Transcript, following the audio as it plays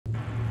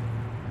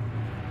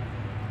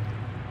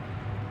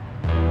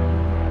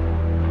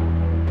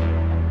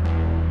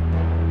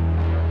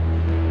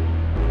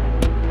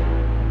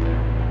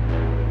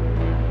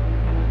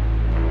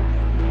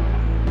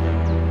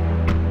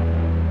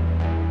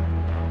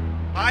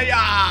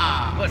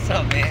Hiya! What's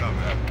up, man? What's up,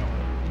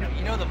 man?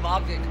 You know the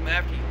mob's gonna come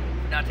after you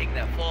for not taking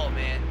that fall,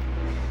 man.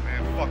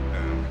 Man, fuck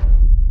them.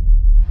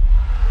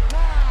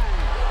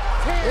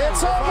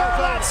 It's over,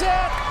 that's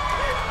it!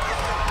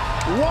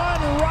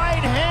 One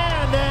right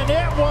hand, and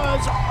it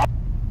was...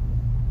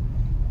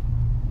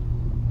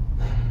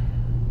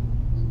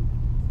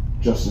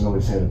 Justin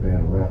always had a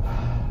bad rep.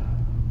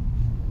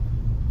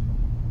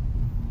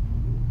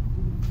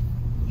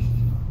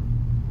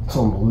 I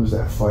told him to lose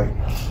that fight.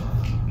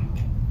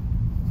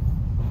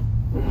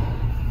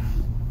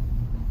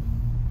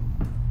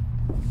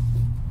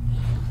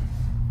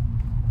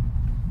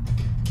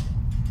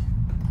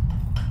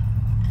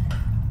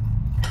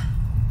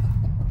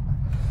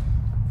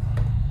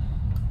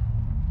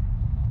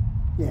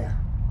 Yeah.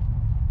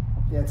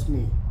 Yeah, it's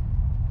me.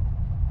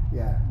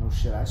 Yeah, no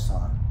shit, I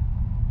saw it.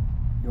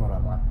 You know what I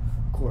want?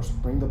 Of course,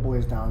 bring the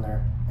boys down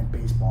there and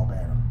baseball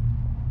bat them.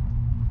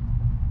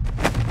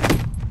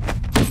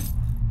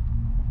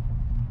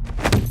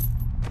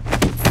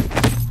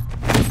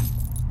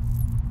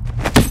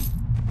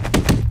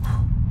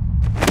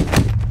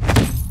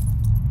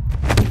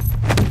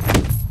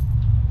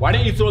 Why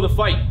didn't you throw the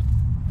fight?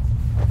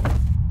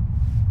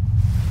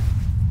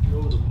 You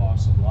owe the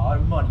boss a lot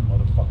of money,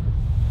 motherfucker.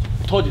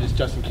 I told you this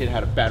Justin kid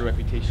had a bad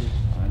reputation.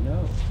 I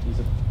know. He's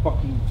a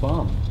fucking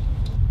bum.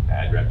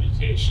 Bad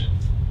reputation.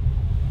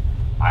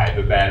 I have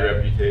a bad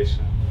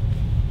reputation.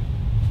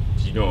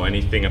 Do you know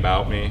anything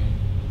about me?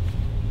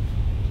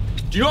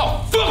 Do you know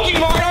how fucking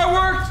hard I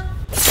worked?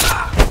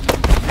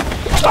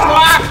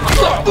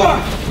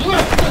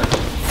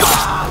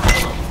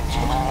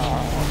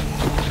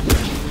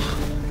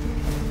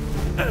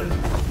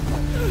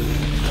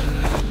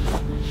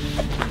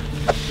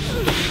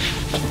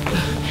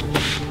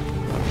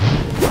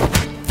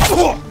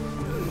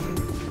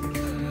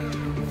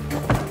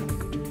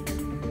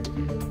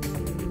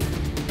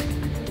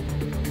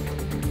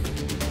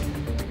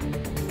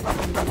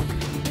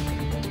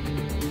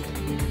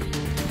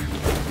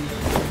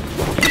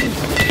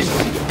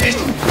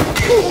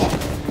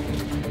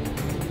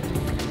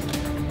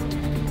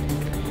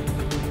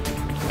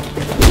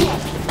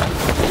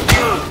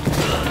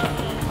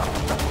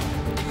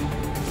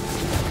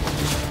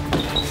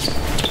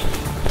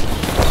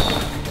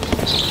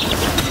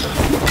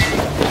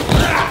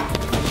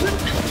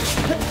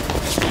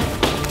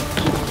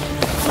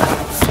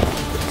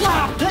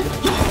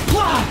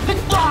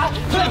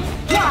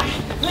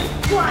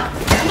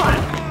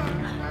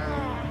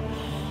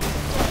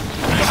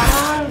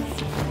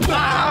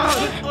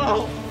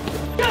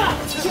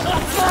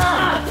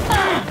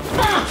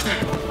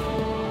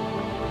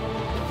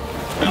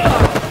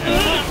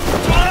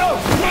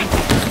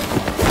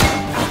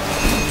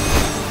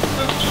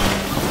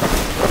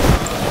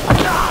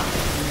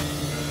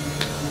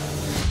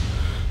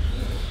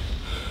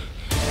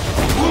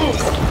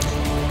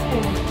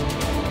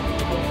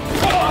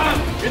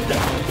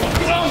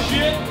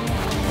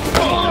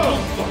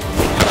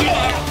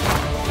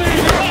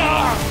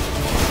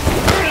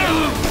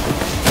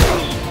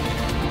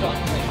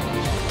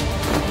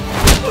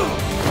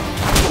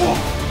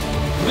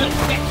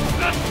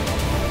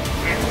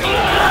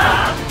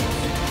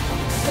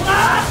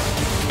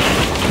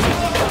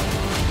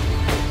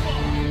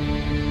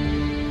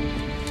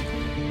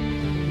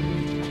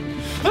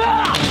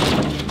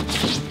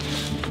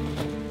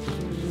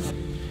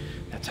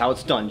 That's how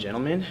it's done,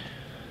 gentlemen.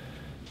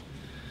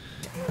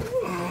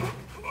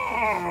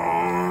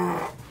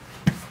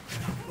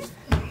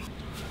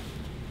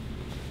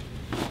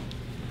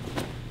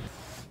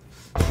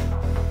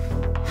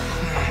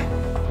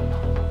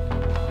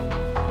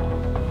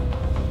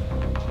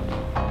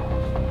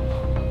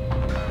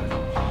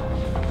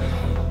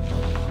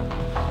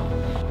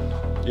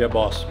 Yeah,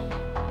 boss.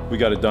 We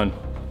got it done.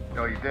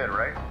 No, you did,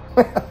 right?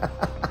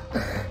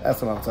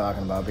 That's what I'm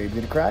talking about, baby.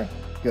 Did he cry?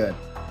 Good.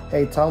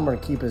 Hey, tell him to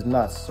keep his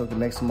nuts so he can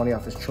make some money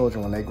off his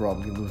children when they grow up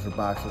and be loser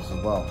boxers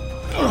as well.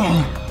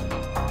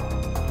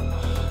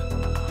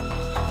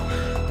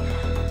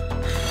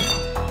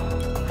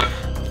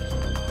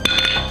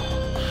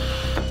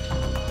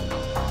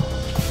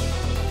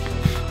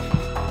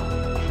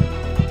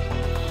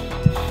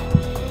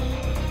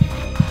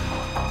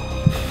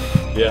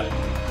 Yeah.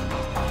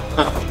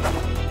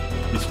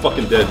 He's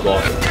fucking dead,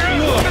 boss.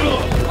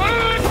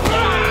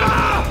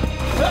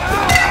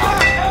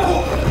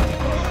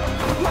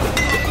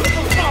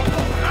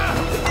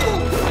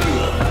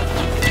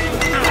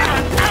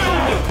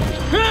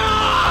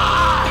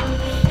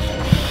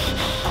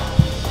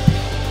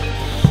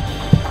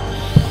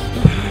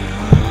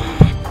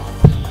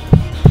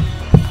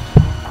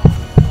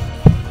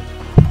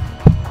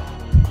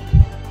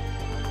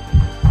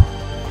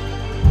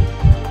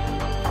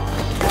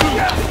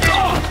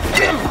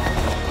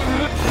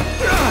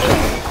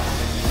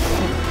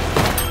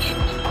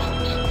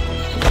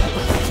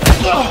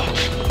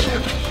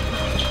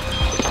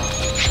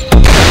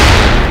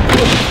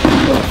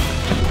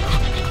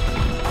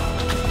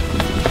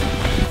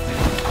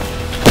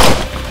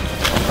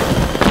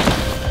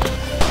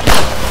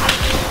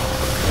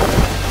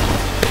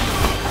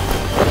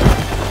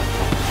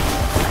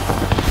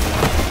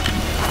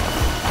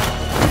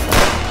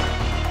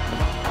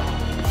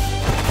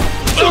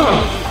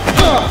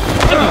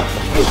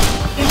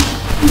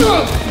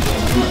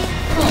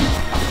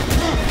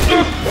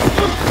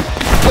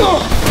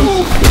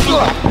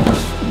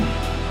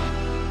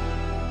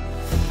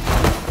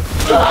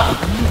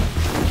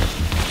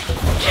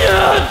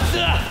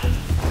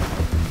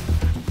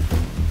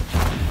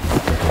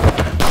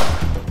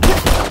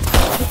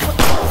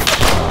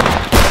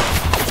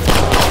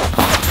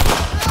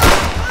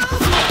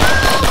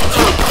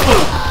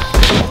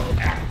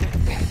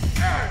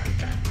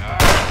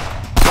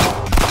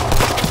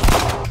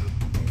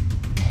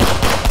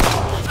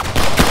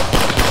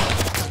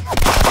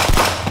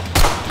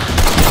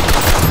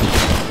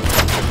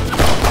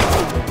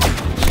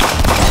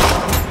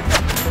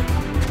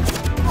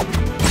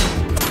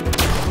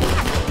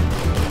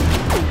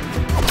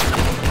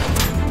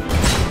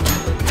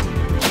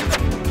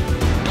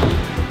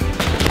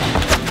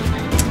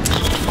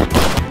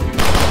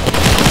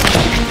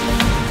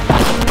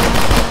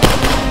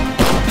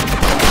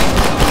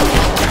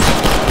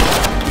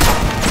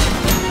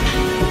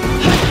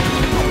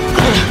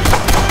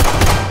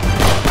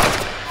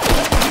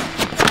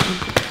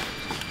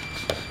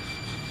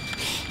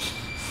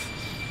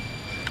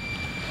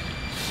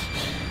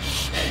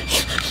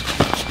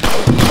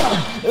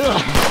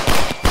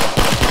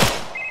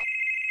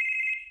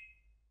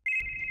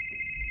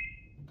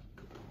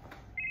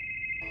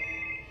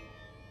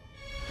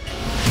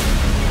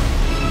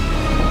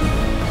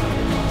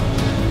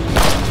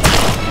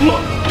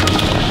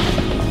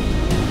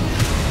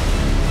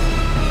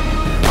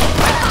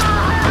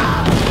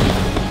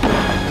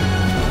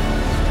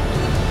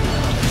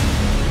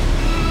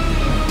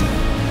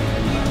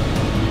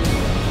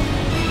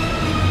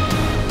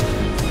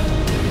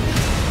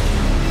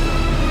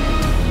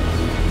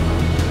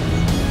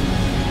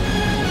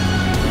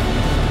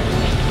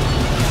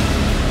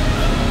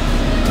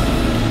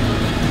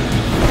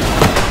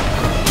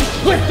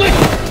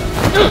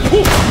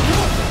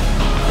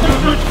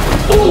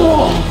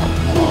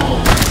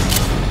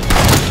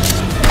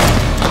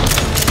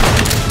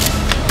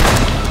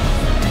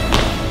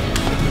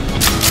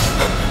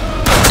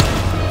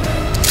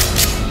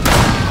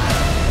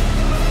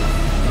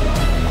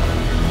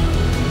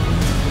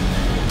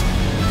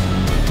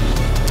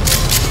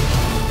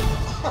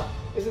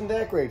 Isn't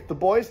that great? The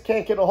boys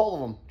can't get a hold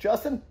of him.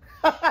 Justin?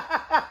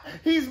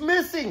 He's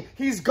missing.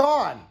 He's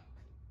gone.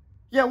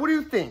 Yeah, what do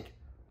you think?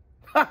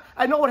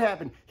 I know what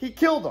happened. He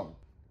killed him.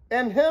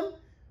 And him?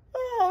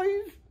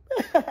 Oh,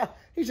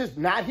 he's just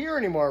not here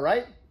anymore,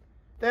 right?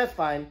 That's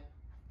fine.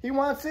 He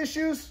wants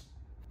issues.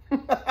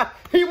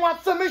 He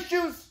wants some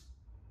issues.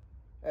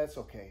 That's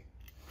okay.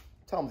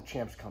 Tell him the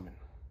champ's coming.